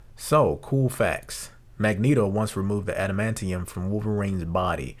So, cool facts. Magneto once removed the adamantium from Wolverine's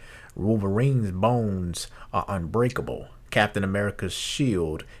body. Wolverine's bones are unbreakable. Captain America's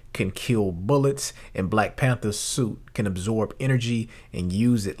shield can kill bullets, and Black Panther's suit can absorb energy and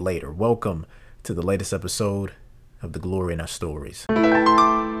use it later. Welcome to the latest episode of The Glory in Our Stories.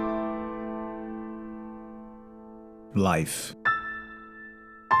 Life.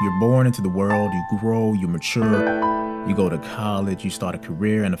 You're born into the world, you grow, you mature, you go to college, you start a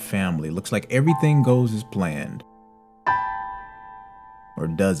career and a family. Looks like everything goes as planned. Or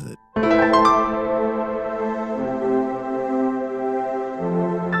does it?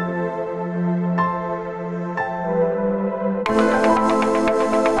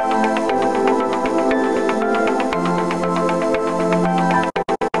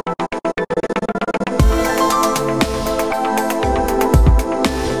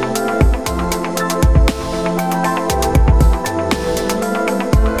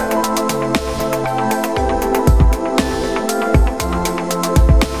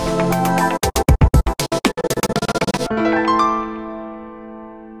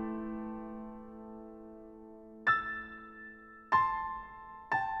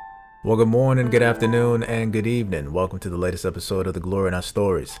 Well, good morning, good afternoon, and good evening. Welcome to the latest episode of The Glory in Our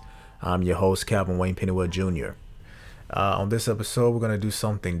Stories. I'm your host, Calvin Wayne Pennywell Jr. On this episode, we're going to do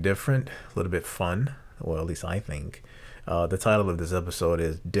something different, a little bit fun, well, at least I think. The title of this episode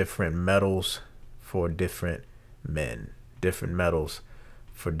is Different Metals for Different Men. Different Metals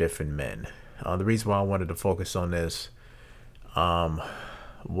for Different Men. The reason why I wanted to focus on this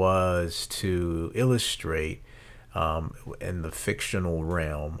was to illustrate in the fictional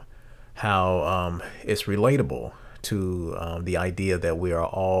realm how it's relatable to the idea that we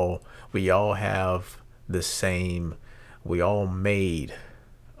all have the same, we all made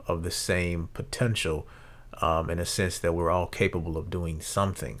of the same potential, in a sense that we're all capable of doing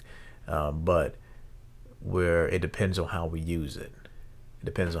something, but it depends on how we use it. It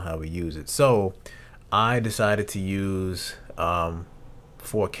depends on how we use it. So I decided to use 4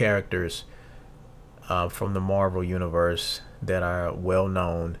 characters from the Marvel universe that are well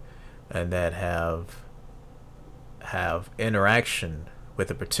known and that have interaction with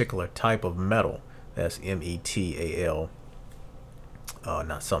a particular type of metal. That's metal.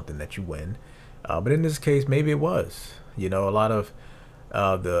 Not something that you win, but in this case, maybe it was. You know, a lot of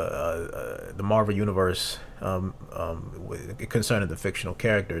the Marvel universe, concerning the fictional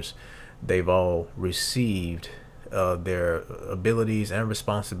characters, they've all received their abilities and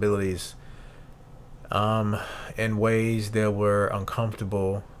responsibilities in ways that were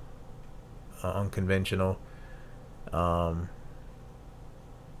uncomfortable, unconventional.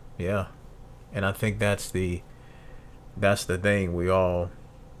 Yeah, and I think that's the thing. We all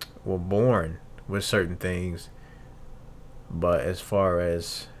were born with certain things, but as far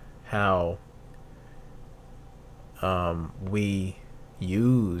as how we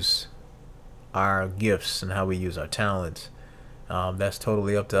use our gifts and how we use our talents, that's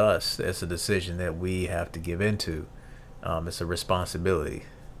totally up to us. It's a decision that we have to give into. It's a responsibility.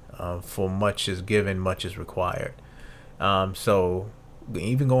 For much is given, much is required. So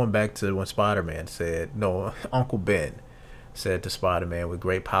even going back to when Spider-Man said, no, Uncle Ben said to Spider-Man, with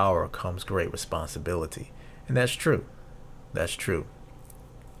great power comes great responsibility. And that's true. That's true.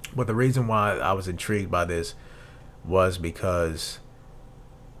 But the reason why I was intrigued by this was because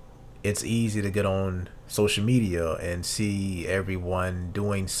it's easy to get on social media and see everyone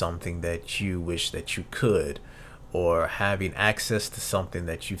doing something that you wish that you could, or having access to something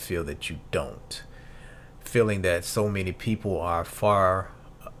that you feel that you don't, feeling that so many people are far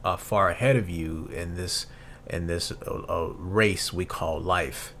ahead of you in this race we call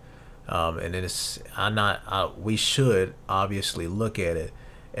life, and we should obviously look at it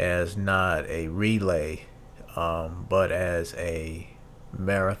as not a relay, but as a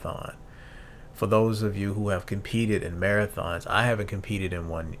marathon. For those of you who have competed in marathons, I haven't competed in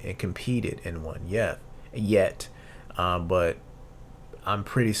one yet, but I'm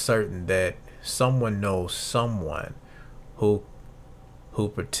pretty certain that someone knows someone who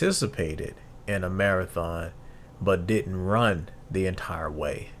participated in a marathon but didn't run the entire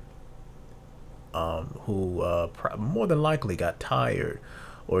way, who more than likely got tired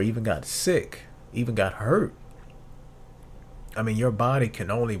or even got sick, even got hurt. I mean, your body can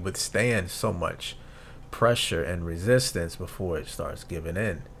only withstand so much pressure and resistance before it starts giving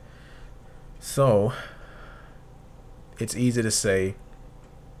in. So it's easy to say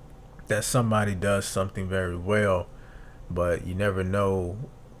that somebody does something very well, but you never know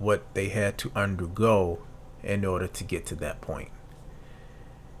what they had to undergo in order to get to that point.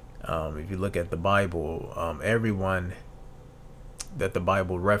 If you look at the Bible, everyone that the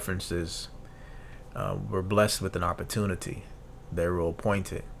Bible references were blessed with an opportunity. They were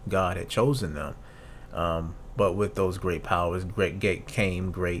appointed. God had chosen them. But with those great powers,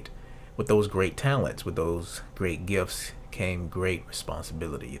 came great, with those great talents, with those great gifts came great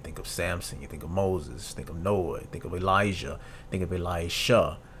responsibility. You think of Samson, you think of Moses, think of Noah, think of Elijah, think of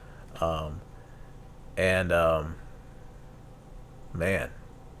Elisha, and man,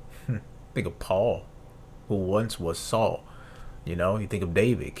 think of Paul, who once was Saul. You know, you think of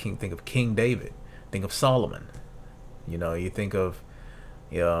David, think of King David, think of Solomon. You know, you think of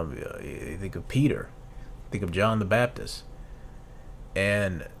Peter, think of John the Baptist,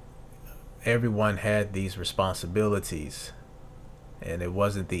 and everyone had these responsibilities, and it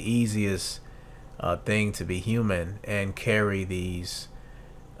wasn't the easiest thing to be human and carry these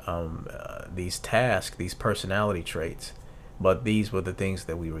tasks, these personality traits, but these were the things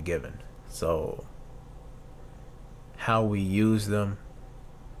that we were given. So how we use them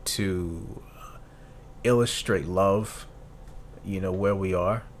to illustrate love, you know, where we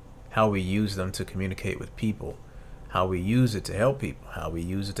are, how we use them to communicate with people, how we use it to help people, how we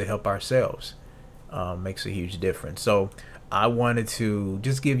use it to help ourselves, makes a huge difference. So I wanted to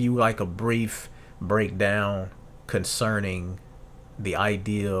just give you like a brief breakdown concerning the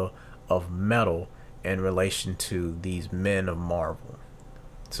idea of metal in relation to these men of Marvel.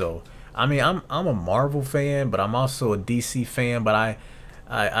 So I mean, I'm a Marvel fan, but I'm also a DC fan, but I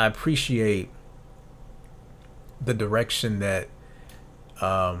appreciate the direction that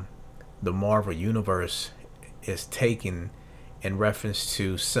the Marvel universe is taking in reference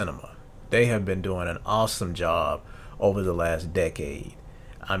to cinema. They have been doing an awesome job over the last decade.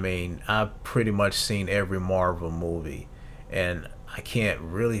 I mean, I've pretty much seen every Marvel movie, and I can't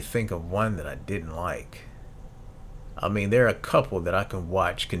really think of one that I didn't like. I mean, there are a couple that I can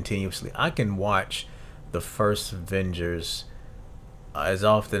watch continuously. I can watch the first Avengers as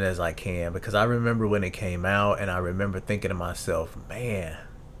often as I can, because I remember when it came out, and I remember thinking to myself, man,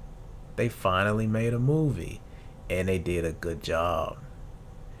 they finally made a movie, and they did a good job.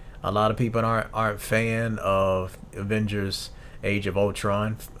 A lot of people aren't fan of Avengers Age of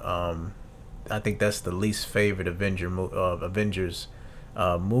Ultron. I think that's the least favorite Avengers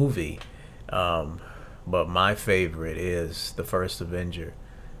movie. But my favorite is the first Avengers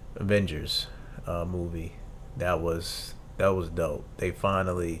movie. That was dope. They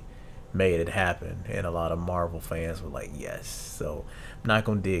finally made it happen, and a lot of Marvel fans were like, yes. So I'm not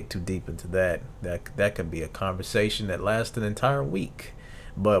gonna dig too deep into that. That could be a conversation that lasts an entire week,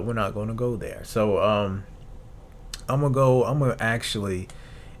 but we're not gonna go there. So I'm gonna actually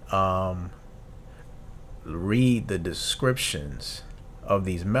read the descriptions of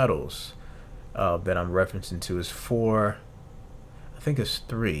these metals that I'm referencing to. Is I think it's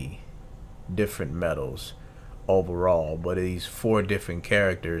 3 different metals overall, but these 4 different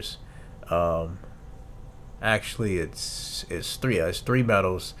characters, actually it's 3. It's 3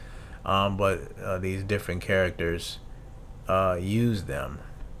 metals, but these different characters use them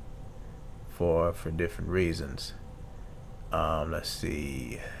for different reasons. Let's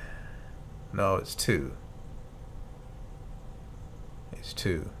see. No, it's 2. It's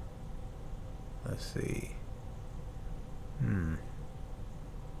 2. Let's see.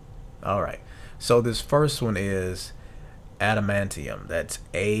 All right. So this first one is adamantium. That's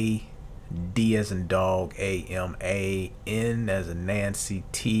A, D as in dog, A M A, N as in Nancy,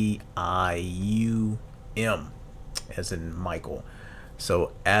 T I U M as in Michael.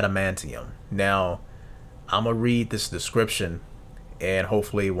 So adamantium. Now I'm gonna read this description, and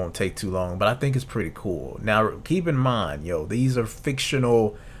hopefully it won't take too long, but I think it's pretty cool. Now keep in mind, these are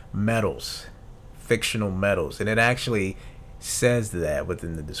fictional metals, and it actually says that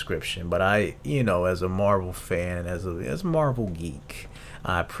within the description. But I, as a Marvel fan, as a Marvel geek,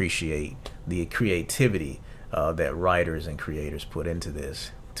 I appreciate the creativity that writers and creators put into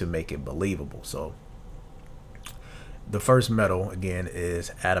this to make it believable. So the first metal again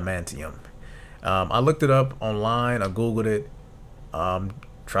is adamantium. I looked it up online. I googled it.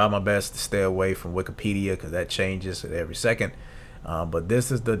 Try my best to stay away from Wikipedia, because that changes at every second. But this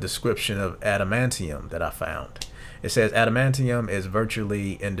is the description of adamantium that I found. It says adamantium is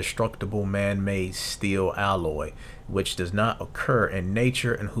virtually indestructible man-made steel alloy, which does not occur in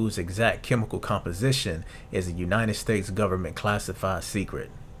nature and whose exact chemical composition is a United States government classified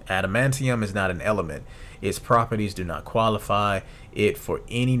secret. Adamantium is not an element. Its properties do not qualify it for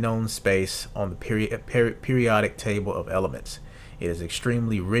any known space on the periodic table of elements. It is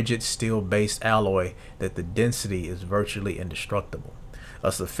extremely rigid steel-based alloy that the density is virtually indestructible.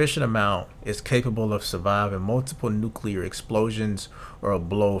 A sufficient amount is capable of surviving multiple nuclear explosions or a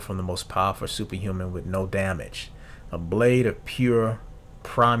blow from the most powerful superhuman with no damage. A blade of pure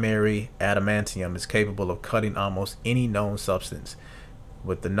primary adamantium is capable of cutting almost any known substance,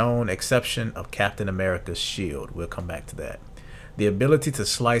 with the known exception of Captain America's shield. We'll come back to that. The ability to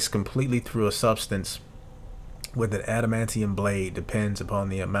slice completely through a substance with an adamantium blade depends upon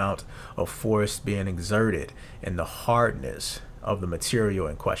the amount of force being exerted and the hardness of the material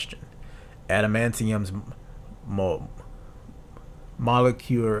in question. Adamantium's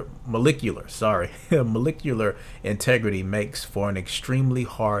molecular integrity makes for an extremely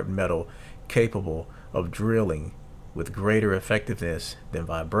hard metal capable of drilling with greater effectiveness than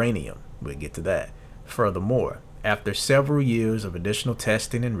vibranium. We'll get to that. Furthermore, after several years of additional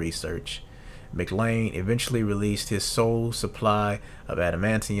testing and research, McLean eventually released his sole supply of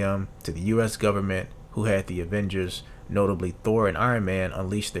adamantium to the U.S. government, who had the Avengers, notably Thor and Iron Man,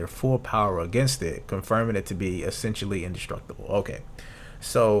 unleash their full power against it, confirming it to be essentially indestructible. Okay,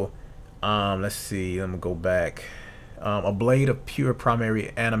 so let's see. Let me go back. A blade of pure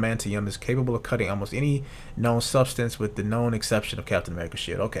primary adamantium is capable of cutting almost any known substance, with the known exception of Captain America's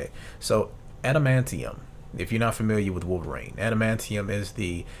shield. Okay, so adamantium, if you're not familiar with Wolverine, adamantium is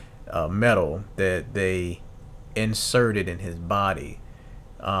the metal that they inserted in his body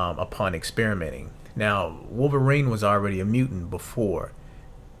upon experimenting. Now, Wolverine was already a mutant before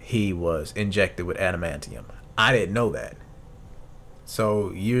he was injected with adamantium. I didn't know that.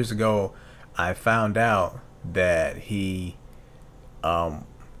 So years ago, I found out that he, like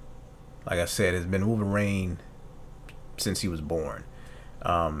I said, has been Wolverine since he was born.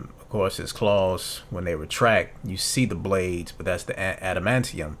 Of course, his claws, when they retract, you see the blades, but that's the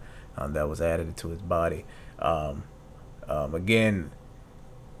adamantium that was added to his body.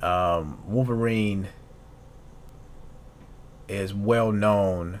 Wolverine is well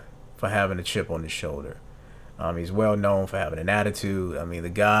known for having a chip on his shoulder. He's well known for having an attitude. I mean, the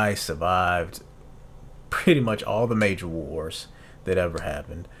guy survived pretty much all the major wars that ever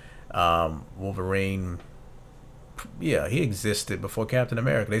happened. Wolverine, yeah, he existed before Captain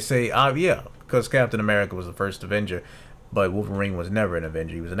America. They say, yeah, because Captain America was the first Avenger, but Wolverine was never an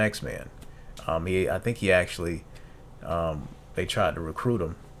Avenger. He was an X-Man. I think he actually, they tried to recruit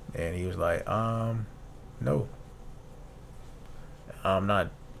him, and he was like, no, I'm not.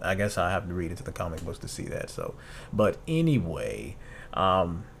 I guess I have to read into the comic books to see that. So, but anyway,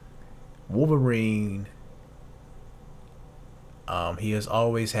 Wolverine, he has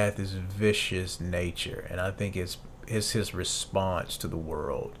always had this vicious nature, and I think it's his response to the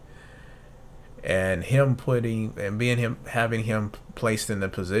world, and having him placed in the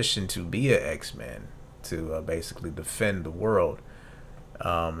position to be an X-Men, to basically defend the world.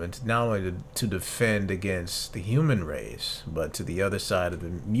 And not only to defend against the human race, but to the other side of the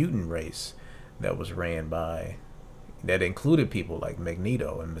mutant race that was ran by, that included people like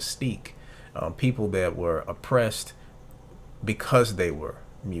Magneto and Mystique, people that were oppressed because they were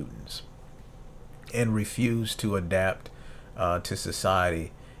mutants and refused to adapt to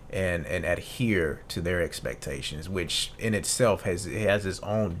society and adhere to their expectations, which in itself has its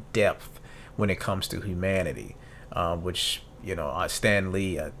own depth when it comes to humanity, which, you know, Stan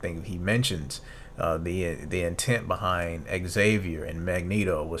Lee, I think he mentions the intent behind Xavier and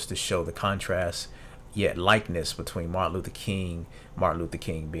Magneto was to show the contrast yet likeness between Martin Luther King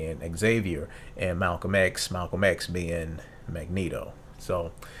being Xavier, and Malcolm X being Magneto.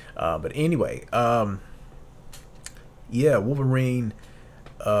 So, but anyway, yeah, Wolverine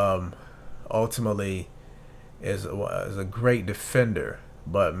ultimately is a great defender,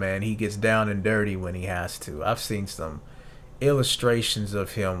 but man, he gets down and dirty when he has to. I've seen some illustrations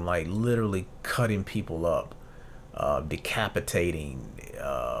of him like literally cutting people up, decapitating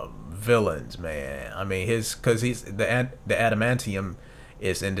villains, man. I mean, because the adamantium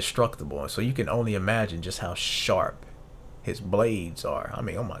is indestructible, so you can only imagine just how sharp his blades are. I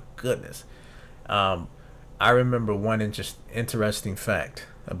mean, oh my goodness. I remember one interesting fact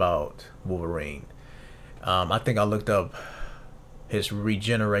about Wolverine. I think I looked up his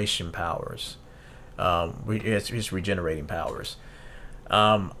regeneration powers. His regenerating powers.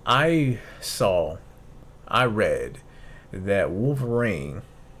 I read that Wolverine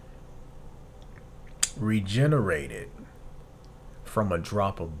regenerated from a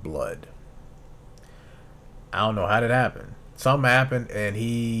drop of blood. I don't know how did it happen. Something happened, and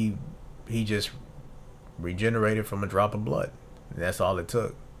he just regenerated from a drop of blood. And that's all it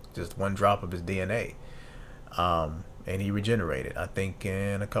took, just one drop of his DNA. And he regenerated, I think,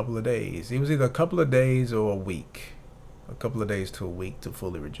 in a couple of days. It was either a couple of days or a week. A couple of days to a week to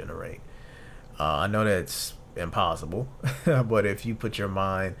fully regenerate. I know that's impossible, but if you put your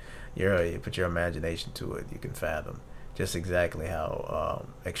mind, you put your imagination to it, you can fathom just exactly how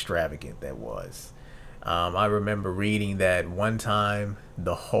extravagant that was. I remember reading that one time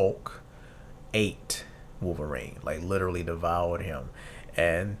the Hulk ate Wolverine, like literally devoured him,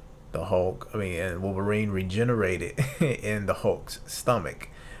 and and Wolverine regenerated in the Hulk's stomach.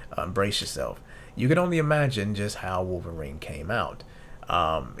 Brace yourself. You can only imagine just how Wolverine came out.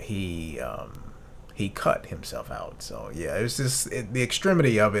 He cut himself out. So yeah, it's just the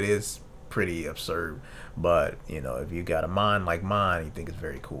extremity of it is pretty absurd. But if you got a mind like mine, you think it's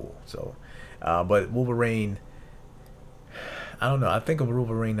very cool. So, but Wolverine, I don't know. I think of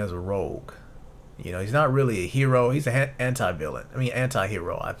Wolverine as a rogue. He's not really a hero. He's an anti-villain. I mean,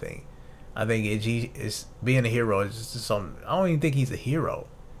 anti-hero. I think he is being a hero is just some. I don't even think he's a hero.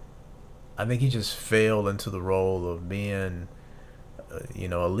 I think he just fell into the role of being,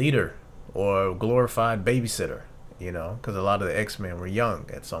 a leader or a glorified babysitter. Because a lot of the X-Men were young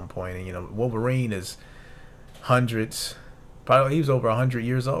at some point, and Wolverine is hundreds. Probably he was over 100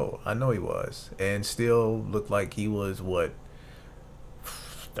 years old. I know he was, and still looked like he was what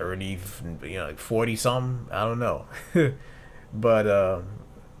 30, 40 something. I don't know, but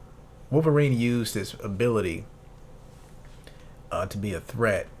Wolverine used his ability to be a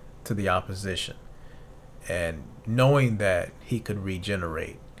threat to the opposition, and knowing that he could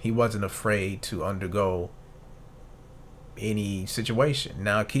regenerate, he wasn't afraid to undergo any situation.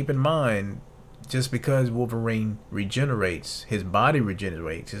 Now, keep in mind, just because Wolverine regenerates, his body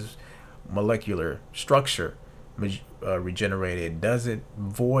regenerates, his molecular structure regenerated, doesn't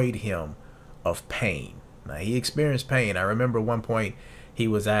void him of pain. Now, he experienced pain. I remember one point he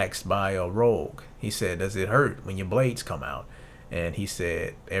was asked by a Rogue. He said, "Does it hurt when your blades come out?" And he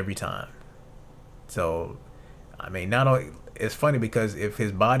said, "Every time." So, I mean, not only it's funny because if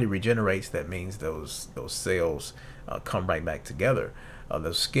his body regenerates, that means those cells come right back together.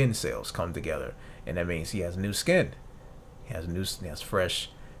 Those skin cells come together, and that means he has new skin. He has fresh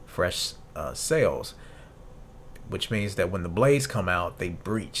cells, which means that when the blades come out, they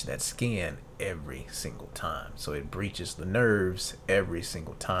breach that skin every single time. So it breaches the nerves every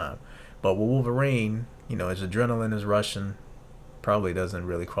single time. But with Wolverine, his adrenaline is rushing. Probably doesn't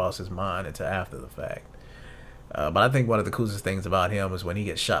really cross his mind until after the fact. But I think one of the coolest things about him is when he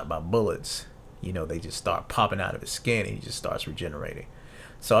gets shot by bullets, they just start popping out of his skin and he just starts regenerating.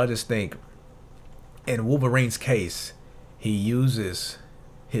 So I just think in Wolverine's case, he uses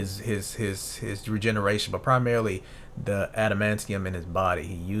his regeneration, but primarily the adamantium in his body,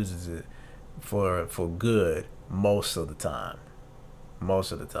 he uses it for good most of the time.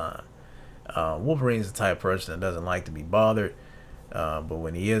 Wolverine's the type of person that doesn't like to be bothered, but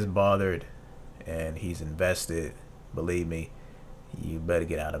when he is bothered and he's invested, believe me, you better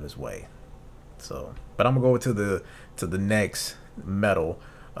get out of his way. So, but I'm gonna go to the next metal.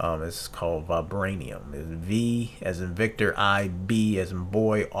 It's called vibranium. It's V as in Victor, I, B as in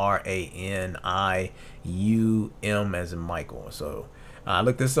boy, RANIUM as in Michael. So I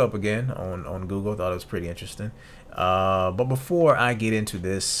looked this up again on Google. Thought it was pretty interesting. But before I get into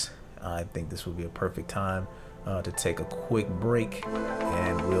this, I think this would be a perfect time to take a quick break,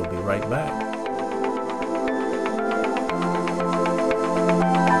 and we'll be right back.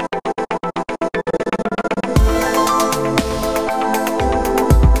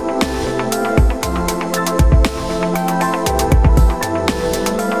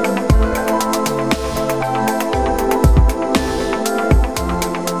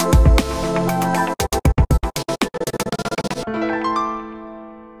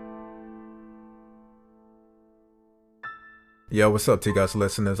 Yo, what's up, T-Guys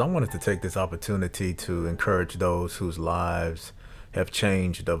listeners? I wanted to take this opportunity to encourage those whose lives have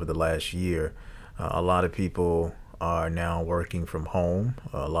changed over the last year. A lot of people are now working from home.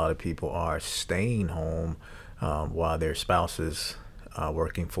 A lot of people are staying home while their spouses are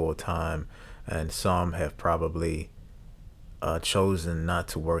working full time. And some have probably chosen not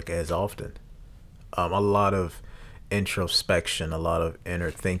to work as often. A lot of introspection, a lot of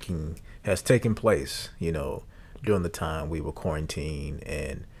inner thinking has taken place, during the time we were quarantined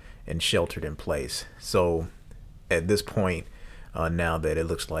and sheltered in place. So at this point, now that it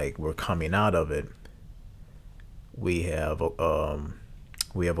looks like we're coming out of it, we have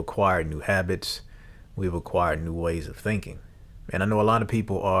acquired new habits. We've acquired new ways of thinking. And I know a lot of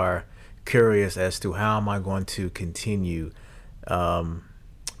people are curious as to how am I going to continue to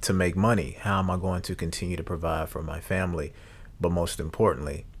make money? How am I going to continue to provide for my family? But most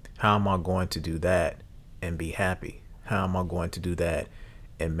importantly, how am I going to do that and be happy? How am I going to do that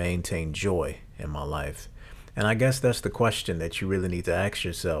and maintain joy in my life? And I guess that's the question that you really need to ask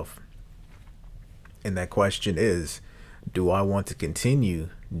yourself. And that question is, do I want to continue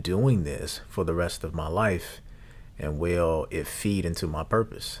doing this for the rest of my life? And will it feed into my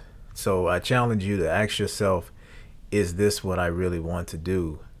purpose? So I challenge you to ask yourself, is this what I really want to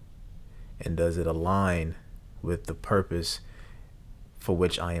do? And does it align with the purpose for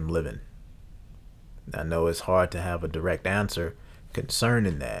which I am living? I know it's hard to have a direct answer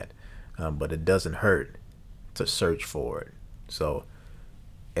concerning that, but it doesn't hurt to search for it. So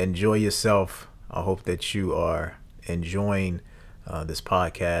enjoy yourself. I hope that you are enjoying this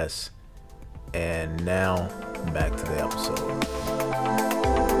podcast. And now back to the episode.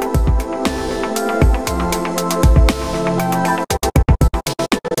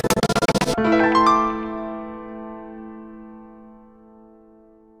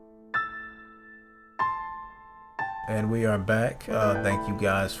 And we are back. Thank you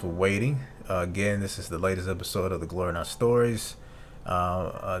guys for waiting. Again, this is the latest episode of the Glory Not Stories.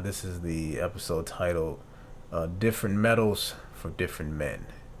 This is the episode titled Different Metals for Different Men.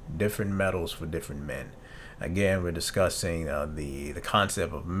 Different metals for different men. Again, we're discussing the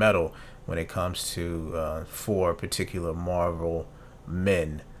concept of metal when it comes to four particular Marvel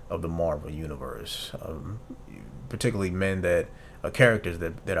men of the Marvel universe. Particularly men that characters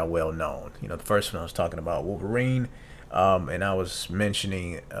that are well known. You know, the first one I was talking about Wolverine, and I was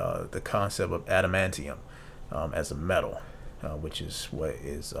mentioning the concept of adamantium as a metal, which is what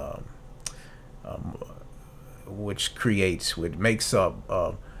is which makes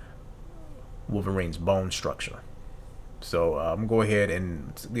up Wolverine's bone structure. So I'm gonna go ahead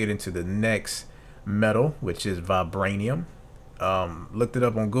and get into the next metal, which is vibranium. Looked it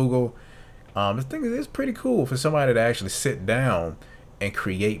up on Google. I think it's pretty cool for somebody to actually sit down and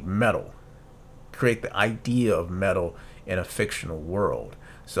create metal, create the idea of metal in a fictional world.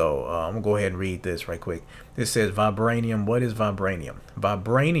 So I'm gonna go ahead and read this right quick. This says vibranium. What is vibranium?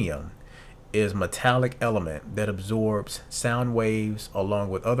 Vibranium is a metallic element that absorbs sound waves along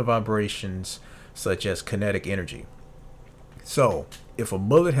with other vibrations such as kinetic energy. So, if a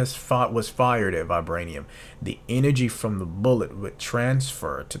bullet was fired at vibranium, the energy from the bullet would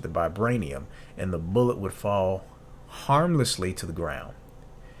transfer to the vibranium and the bullet would fall harmlessly to the ground.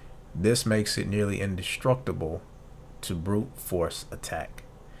 This makes it nearly indestructible to brute force attack.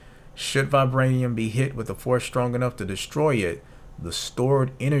 Should vibranium be hit with a force strong enough to destroy it, the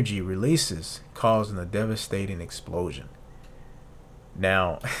stored energy releases, causing a devastating explosion.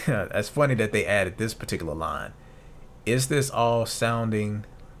 Now, it's funny that they added this particular line. Is this all sounding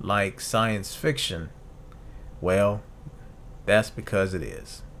like science fiction? Well, that's because it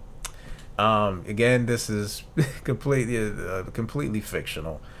is. Again, this is completely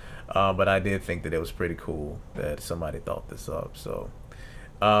fictional, but I did think that it was pretty cool that somebody thought this up. So,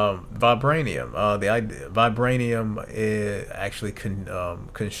 vibranium. Vibranium actually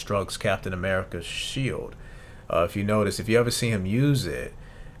constructs Captain America's shield. If you notice, if you ever see him use it,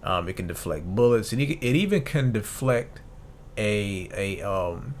 it can deflect bullets, and it even can deflect a ray,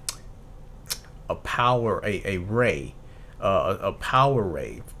 a power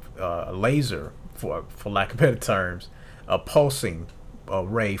ray, a laser, for lack of better terms, a pulsing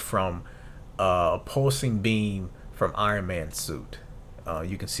ray from a pulsing beam from Iron Man's suit.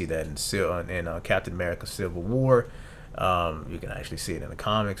 You can see that in Captain America: Civil War. You can actually see it in the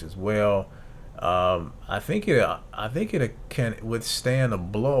comics as well. I think it can withstand a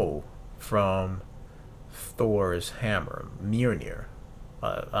blow from Thor's hammer, Mjolnir.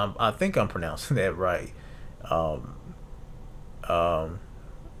 I think I'm pronouncing that right. I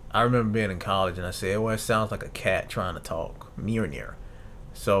remember being in college and I said, "Oh, it sounds like a cat trying to talk." Mjolnir.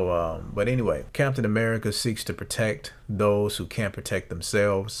 So, but anyway, Captain America seeks to protect those who can't protect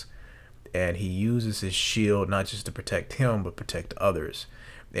themselves, and he uses his shield not just to protect him, but protect others.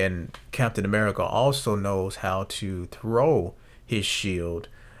 And Captain America also knows how to throw his shield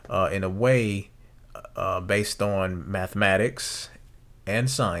in a way based on mathematics and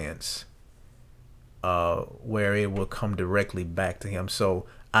science, where it will come directly back to him. So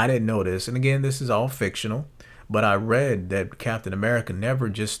I didn't know this. And again, this is all fictional, but I read that Captain America never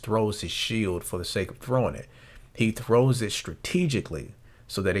just throws his shield for the sake of throwing it. He throws it strategically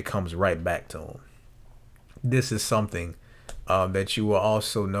so that it comes right back to him. This is something that you will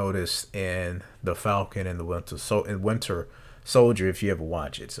also notice in the Falcon and the Winter Soldier if you ever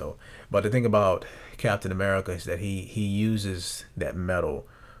watch it. So, but the thing about Captain America is that he uses that metal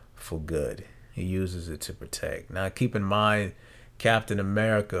for good. He uses it to protect. Now, keep in mind, Captain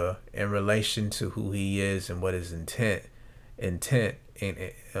America, in relation to who he is and what his intent and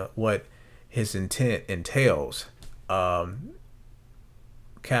what his intent entails.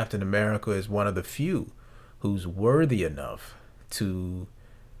 Captain America is one of the few who's worthy enough to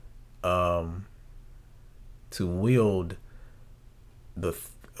wield the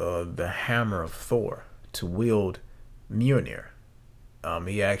hammer of Thor, to wield Mjolnir.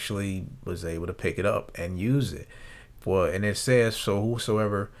 he actually was able to pick it up and use it for. And it says, so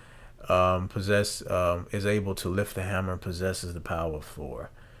whosoever is able to lift the hammer possesses the power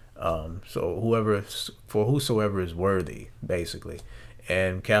for. So whosoever is worthy, basically,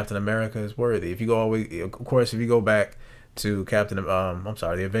 and Captain America is worthy. If you go always, of course, if you go back to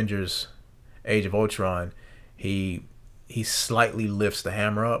the Avengers, Age of Ultron, he slightly lifts the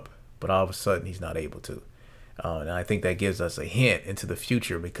hammer up, but all of a sudden he's not able to. And I think that gives us a hint into the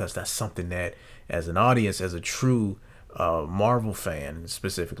future, because that's something that, as an audience, as a true Marvel fan,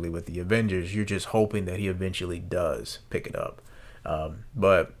 specifically with the Avengers, you're just hoping that he eventually does pick it up.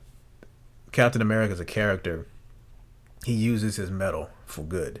 But Captain America as a character, he uses his metal for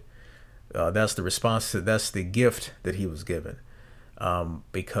good. That's the gift that he was given,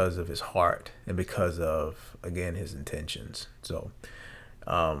 because of his heart and because of, again, his intentions. So,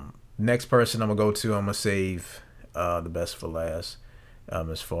 next person I'm gonna save the best for last,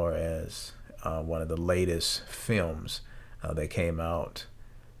 as far as one of the latest films that came out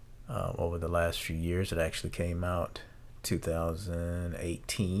over the last few years. It actually came out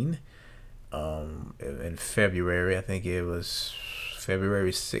 2018, in February. I think it was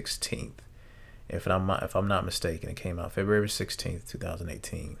February 16th. If I'm not mistaken, it came out February 16th,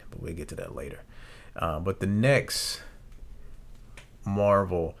 2018. But we'll get to that later. But the next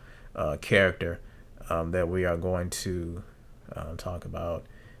Marvel character that we are going to talk about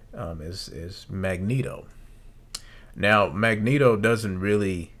is Magneto. Now, Magneto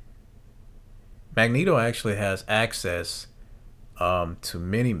actually has access to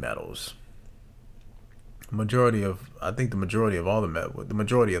many metals. The majority of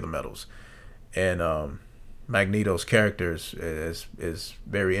the metals, and Magneto's characters is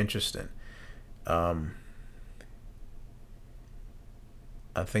very interesting. I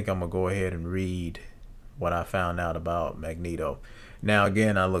think I'm gonna go ahead and read what I found out about Magneto. Now,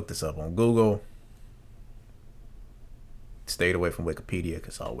 again, I looked this up on Google. Stayed away from Wikipedia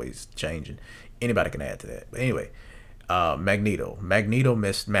because it's always changing. Anybody can add to that. But anyway, Magneto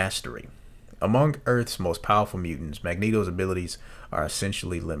mastery. Among Earth's most powerful mutants, Magneto's abilities are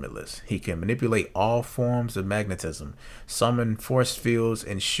essentially limitless. He can manipulate all forms of magnetism, summon force fields,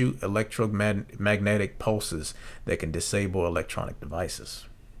 and shoot electromagnetic pulses that can disable electronic devices.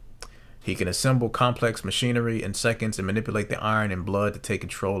 He can assemble complex machinery in seconds and manipulate the iron and blood to take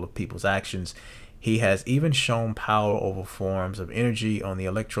control of people's actions. He has even shown power over forms of energy on the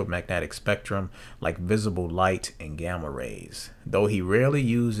electromagnetic spectrum, like visible light and gamma rays. Though he rarely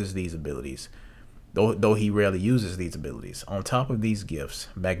uses these abilities. On top of these gifts,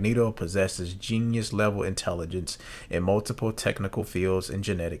 Magneto possesses genius-level intelligence in multiple technical fields and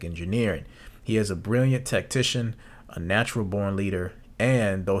genetic engineering. He is a brilliant tactician, a natural-born leader,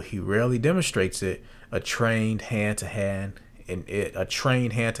 and, though he rarely demonstrates it, a trained hand-to-hand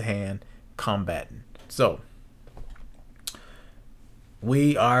combatant. So,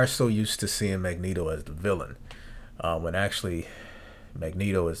 we are so used to seeing Magneto as the villain, when actually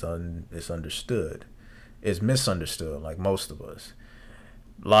Magneto is misunderstood, like most of us.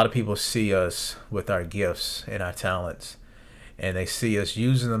 A lot of people see us with our gifts and our talents, and they see us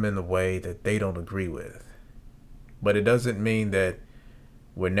using them in the way that they don't agree with. But it doesn't mean that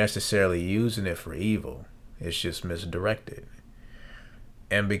we're necessarily using it for evil. It's just misdirected.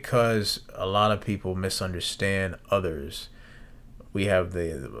 And because a lot of people misunderstand others,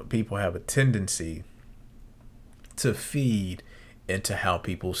 people have a tendency to feed into how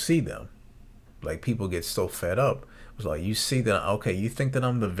people see them. Like, people get so fed up. It's like, you see that, okay, you think that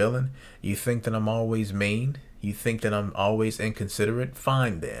I'm the villain? You think that I'm always mean? You think that I'm always inconsiderate?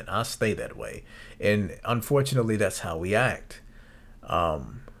 Fine then, I'll stay that way. And unfortunately, that's how we act.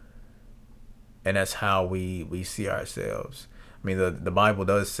 And that's how we see ourselves. I mean, the Bible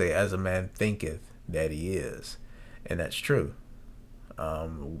does say, as a man thinketh that he is. And that's true.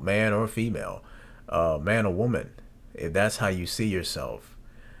 Man or female, man or woman, if that's how you see yourself,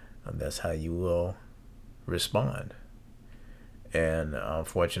 that's how you will respond. And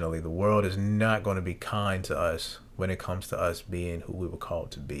unfortunately, the world is not going to be kind to us when it comes to us being who we were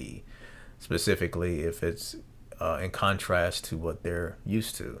called to be, specifically if it's in contrast to what they're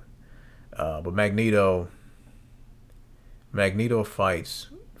used to. But Magneto fights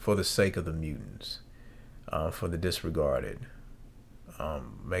for the sake of the mutants, for the disregarded.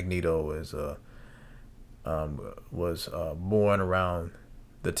 Magneto was born around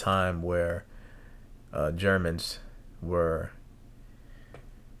the time where Germans were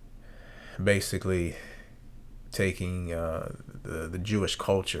basically taking the Jewish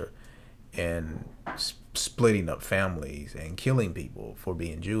culture and splitting up families and killing people for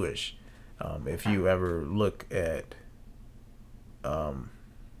being Jewish. If you ever look at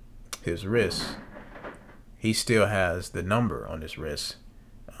his wrist, he still has the number on his wrist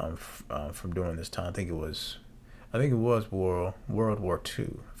from during this time. I think it was World War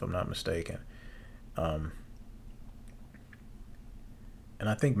II, if I'm not mistaken. Um, and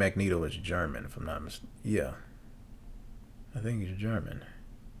I think Magneto is German, if I'm not mistaken. Yeah, I think he's German.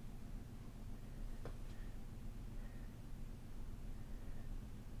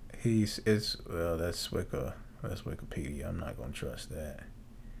 He's it's well, that's Wikipedia. I'm not gonna trust that.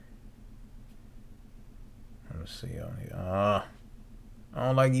 Let me see on here. I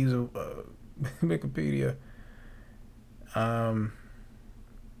don't like using Wikipedia. Um,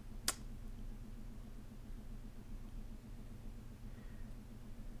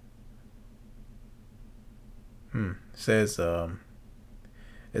 says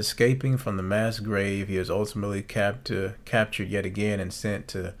escaping from the mass grave, he was ultimately captured yet again and sent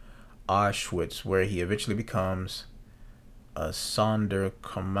to Auschwitz, where he eventually becomes a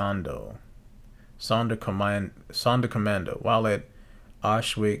Sonderkommando. Sonderkommando. While at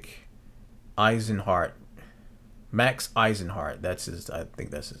Auschwitz, Eisenhardt, Max Eisenhardt, that's his. I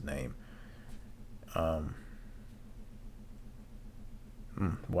think that's his name. Um,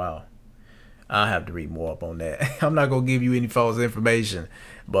 wow. I have to read more up on that. I'm not gonna give you any false information,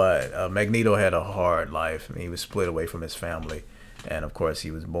 but Magneto had a hard life. I mean, he was split away from his family, and of course,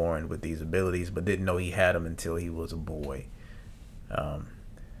 he was born with these abilities, but didn't know he had them until he was a boy. Um,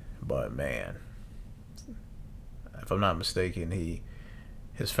 but man, if I'm not mistaken,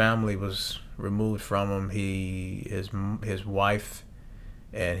 his family was removed from him. His wife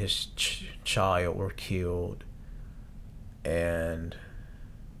and his child were killed, and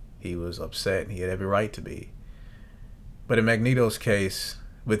he was upset. He had every right to be. But in Magneto's case,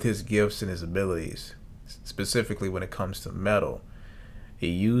 with his gifts and his abilities, specifically when it comes to metal, he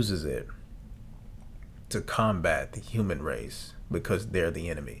uses it to combat the human race because they're the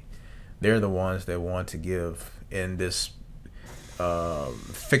enemy. They're the ones that want to give in this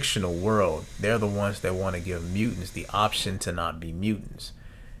fictional world. They're the ones that want to give mutants the option to not be mutants.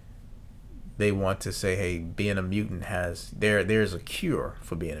 They want to say, hey, being a mutant there's a cure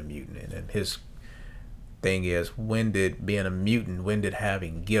for being a mutant. And his thing is, when did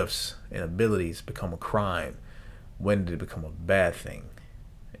having gifts and abilities become a crime? When did it become a bad thing?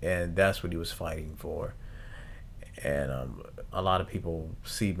 And that's what he was fighting for. And a lot of people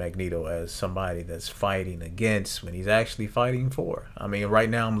see Magneto as somebody that's fighting against when he's actually fighting for. I mean, right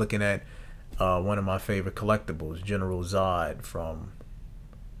now I'm looking at one of my favorite collectibles, General Zod from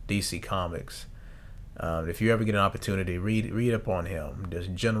DC Comics. If you ever get an opportunity, read up on him. There's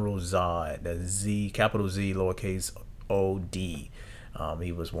General Zod. That's Z, capital Z, lowercase O-D.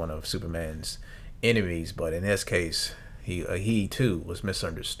 He was one of Superman's enemies, but in this case, he too was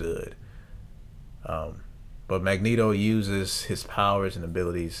misunderstood. But Magneto uses his powers and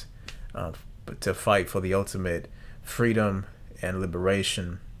abilities to fight for the ultimate freedom and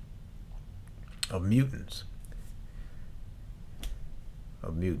liberation of mutants.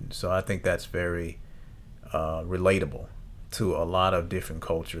 So I think that's very relatable to a lot of different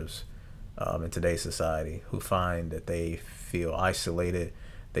cultures in today's society, who find that they feel isolated,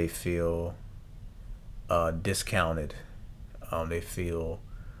 they feel discounted, they feel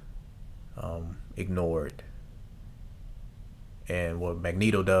ignored. And what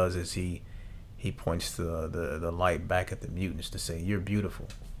Magneto does is he points the light back at the mutants to say, you're beautiful,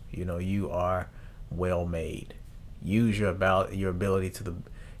 you are well made. Use your ability to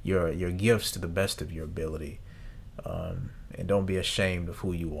your gifts to the best of your ability, and don't be ashamed of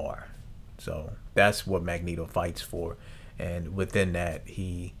who you are. So that's what Magneto fights for, and within that,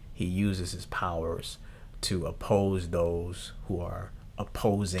 he uses his powers to oppose those who are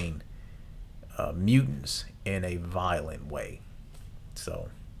opposing mutants in a violent way. So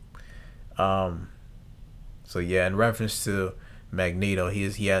yeah, in reference to Magneto,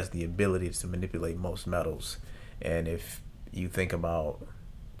 he has the ability to manipulate most metals. And if you think about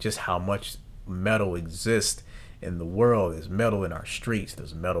just how much metal exists in the world, there's metal in our streets,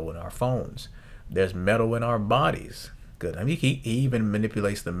 there's metal in our phones, there's metal in our bodies. Good. I mean, he even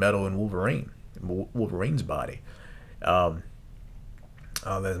manipulates the metal in Wolverine's body. There's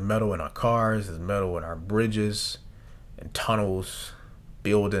metal in our cars, there's metal in our bridges and tunnels,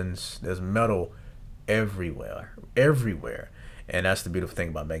 buildings. There's metal everywhere. And that's the beautiful thing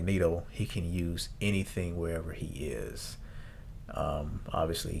about Magneto. He can use anything wherever he is.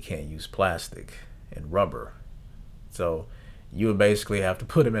 Obviously, he can't use plastic and rubber. So you would basically have to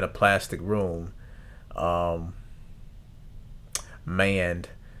put him in a plastic room, manned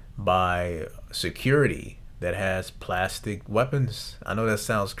by security that has plastic weapons. I know that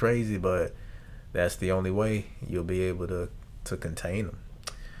sounds crazy, but that's the only way you'll be able to to contain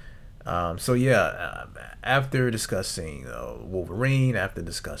them. So yeah, after discussing Wolverine, after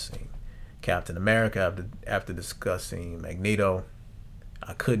discussing Captain America, after discussing Magneto,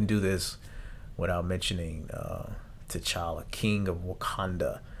 I couldn't do this without mentioning T'Challa, King of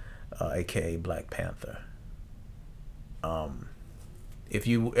Wakanda, aka Black Panther. If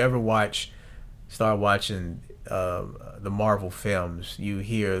you ever start watching the Marvel films, you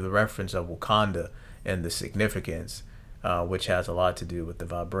hear the reference of Wakanda and the significance, which has a lot to do with the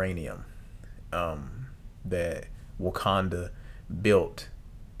vibranium that Wakanda built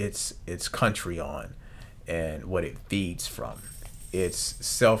its country on, and what it feeds from. It's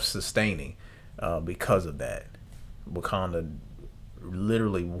self-sustaining because of that. Wakanda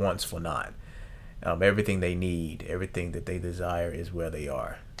literally wants for naught. Everything they need, everything that they desire is where they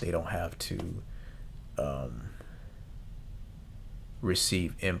are. They don't have to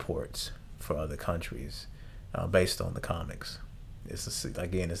receive imports for other countries based on the comics. It's a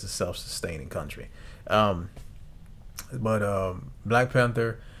self-sustaining country. But Black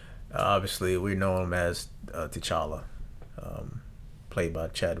Panther, obviously, we know him as T'Challa, played by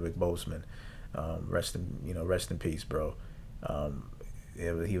Chadwick Boseman. Rest in peace, bro.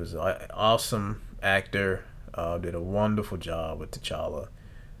 He was an awesome actor. Did a wonderful job with T'Challa.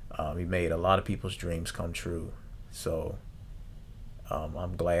 He made a lot of people's dreams come true. So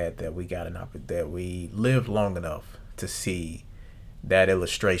I'm glad that that we lived long enough to see that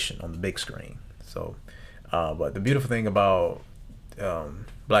illustration on the big screen. So, but the beautiful thing about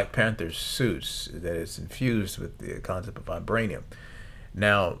Black Panther's suits is that it's infused with the concept of vibranium.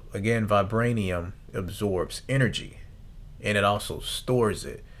 Now, again, vibranium absorbs energy, and it also stores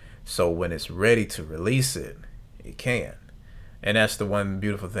it. So when it's ready to release it, it can. And that's the one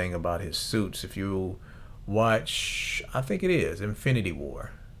beautiful thing about his suits. If you watch, I think it is Infinity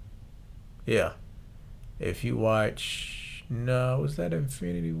War. Yeah. If you watch, no, was that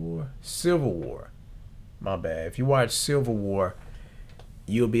Infinity War? Civil War. My bad. If you watch Civil War,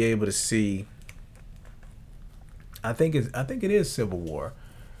 you'll be able to see. I think it is Civil War,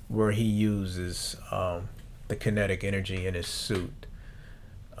 where he uses the kinetic energy in his suit,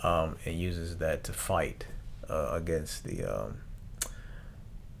 and uses that to fight against the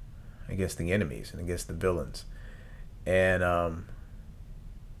enemies and against the villains. And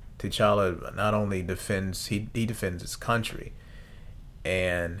T'Challa not only defends he defends his country,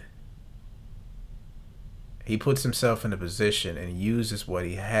 and he puts himself in a position and uses what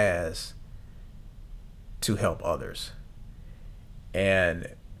he has to help others. And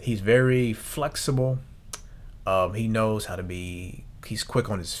he's very flexible. He knows how to be. He's quick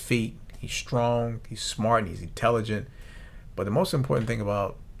on his feet. He's strong. He's smart. And he's intelligent. But the most important thing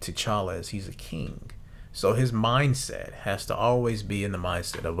about T'Challa is he's a king. So his mindset has to always be in the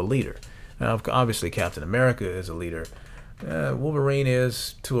mindset of a leader. Now, obviously, Captain America is a leader. Wolverine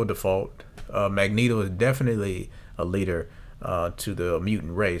is to a default. Magneto is definitely a leader to the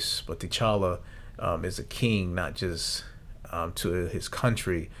mutant race. But T'Challa is a king, not just to his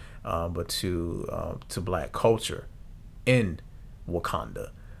country, but to black culture in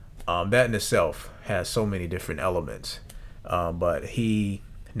Wakanda. That in itself has so many different elements. But he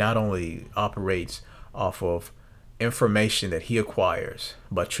not only operates off of information that he acquires,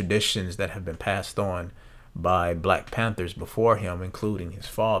 but traditions that have been passed on by Black Panthers before him, including his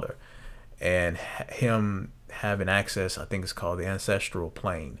father, and him having access, I think it's called the ancestral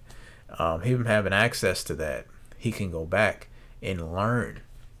plane. Him having access to that, he can go back and learn,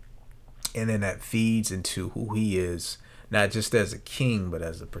 and then that feeds into who he is, not just as a king, but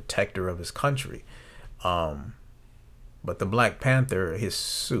as a protector of his country. But the Black Panther, his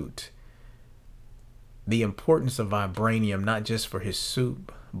suit, the importance of vibranium, not just for his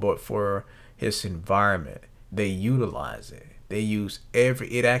suit, but for his environment. They utilize it. They use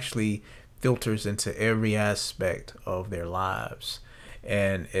it actually filters into every aspect of their lives.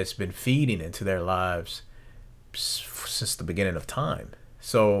 And it's been feeding into their lives since the beginning of time.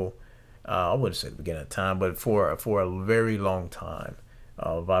 So I wouldn't say the beginning of time, but for a very long time,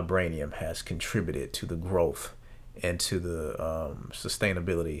 vibranium has contributed to the growth and to the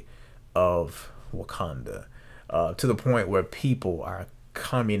sustainability of Wakanda, to the point where people are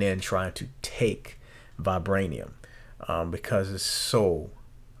coming in trying to take vibranium because it's so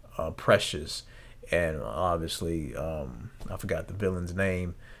precious. And obviously, I forgot the villain's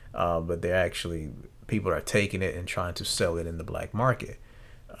name, but they're actually, people are taking it and trying to sell it in the black market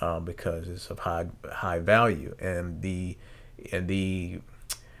because it's of high value, and the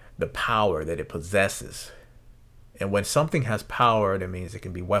power that it possesses. And when something has power, that means it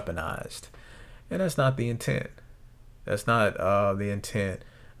can be weaponized, and that's not the intent. That's not the intent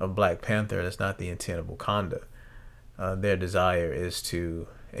of Black Panther. That's not the intent of Wakanda. their desire is to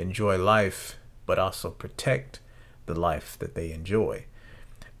enjoy life, but also protect the life that they enjoy.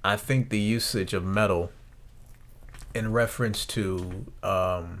 I think the usage of metal in reference to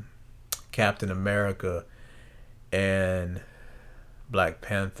Captain America and Black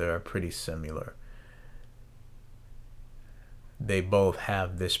Panther are pretty similar. They both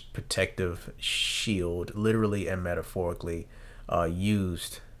have this protective shield, literally and metaphorically,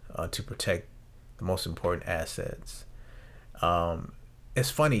 used to protect the most important assets. It's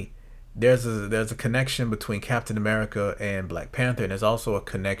funny. There's a connection between Captain America and Black Panther, and there's also a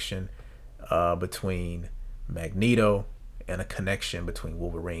connection between Magneto and a connection between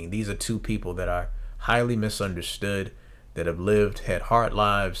Wolverine. These are two people that are highly misunderstood, that have had hard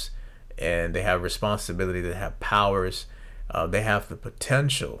lives, and they have responsibility, they have powers, they have the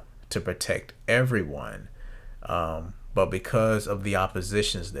potential to protect everyone. But because of the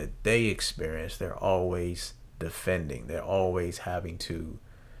oppositions that they experience, they're always defending. They're always having to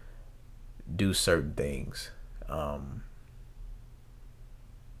do certain things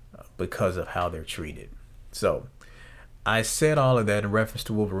because of how they're treated. So I said all of that in reference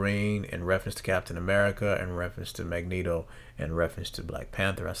to Wolverine, in reference to Captain America, in reference to Magneto, in reference to Black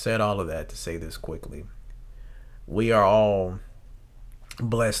Panther. I said all of that to say this quickly. We are all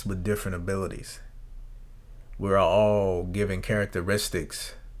blessed with different abilities. We're all given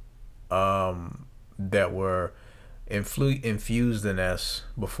characteristics that were infused in us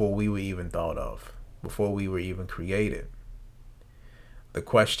before we were even thought of, before we were even created. The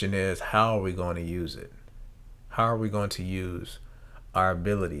question is, how are we going to use it? How are we going to use our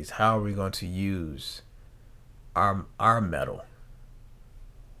abilities? How are we going to use our metal?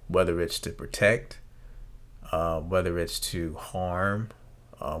 Whether it's to protect, whether it's to harm,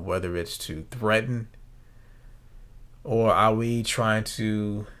 whether it's to threaten, or are we trying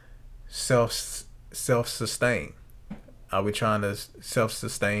to self-sustain? Are we trying to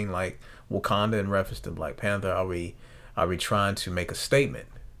self-sustain like Wakanda in reference to Black Panther? Are we trying to make a statement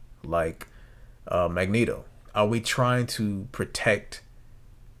like Magneto? Are we trying to protect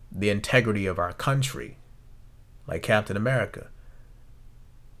the integrity of our country like Captain America?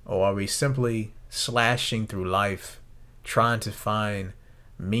 Or are we simply slashing through life, trying to find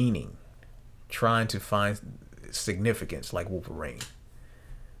meaning, trying to find significance like Wolverine?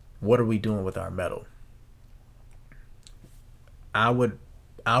 What are we doing with our metal? I would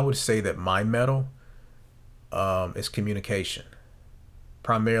say that my metal is communication,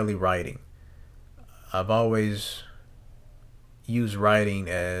 primarily writing. I've always used writing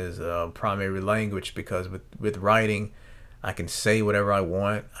as a primary language because with writing, I can say whatever I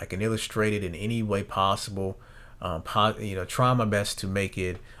want. I can illustrate it in any way possible. Try my best to make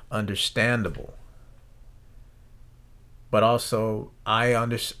it understandable. But also, I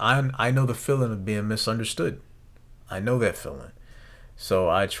know the feeling of being misunderstood. I know that feeling. So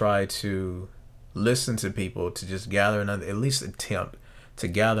I try to listen to people to just gather at least attempt to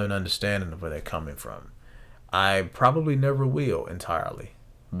gather an understanding of where they're coming from. I probably never will entirely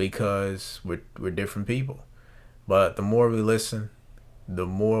because we're different people. But the more we listen, the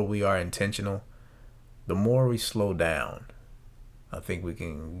more we are intentional, the more we slow down, I think we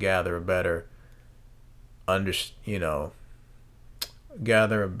can gather a better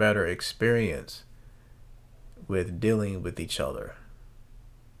gather a better experience with dealing with each other.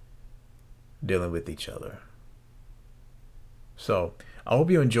 So I hope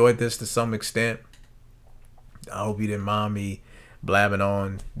you enjoyed this to some extent. I hope you didn't mind me blabbing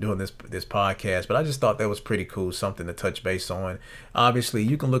on doing this podcast, but I just thought that was pretty cool, something to touch base on. Obviously,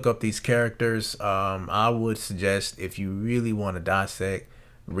 you can look up these characters. I would suggest, if you really want to dissect,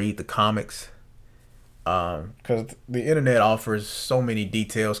 read the comics, because the internet offers so many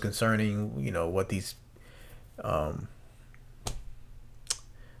details concerning what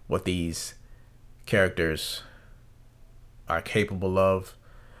these characters are capable of.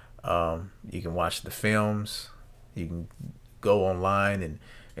 You can watch the films. You can go online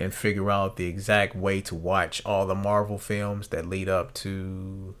and figure out the exact way to watch all the Marvel films that lead up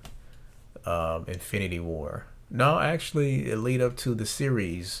to Infinity War. No, actually, it lead up to the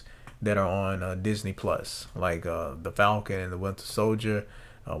series that are on Disney Plus, like The Falcon and the Winter Soldier,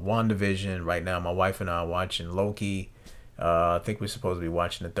 WandaVision. Right now, my wife and I are watching Loki. I think we're supposed to be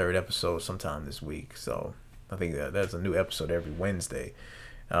watching the 3rd episode sometime this week. So I think that's a new episode every Wednesday.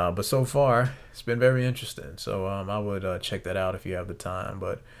 But so far, it's been very interesting. So I would check that out if you have the time.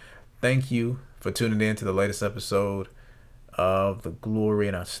 But thank you for tuning in to the latest episode of The Glory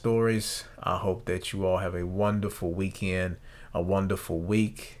in Our Stories. I hope that you all have a wonderful weekend, a wonderful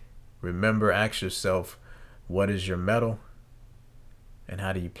week. Remember, ask yourself, what is your metal and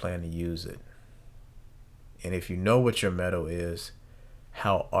how do you plan to use it? And if you know what your metal is,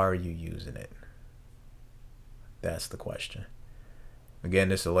 how are you using it? That's the question. Again,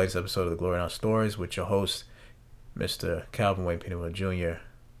 this is the latest episode of the Glory in Our Stories with your host, Mr. Calvin Wayne Peterbilt Jr.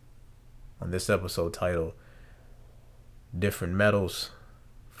 on this episode titled Different Metals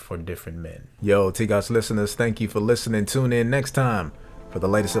for Different Men. Yo, T-Gots listeners, thank you for listening. Tune in next time for the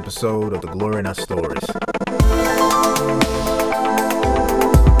latest episode of the Glory in Our Stories.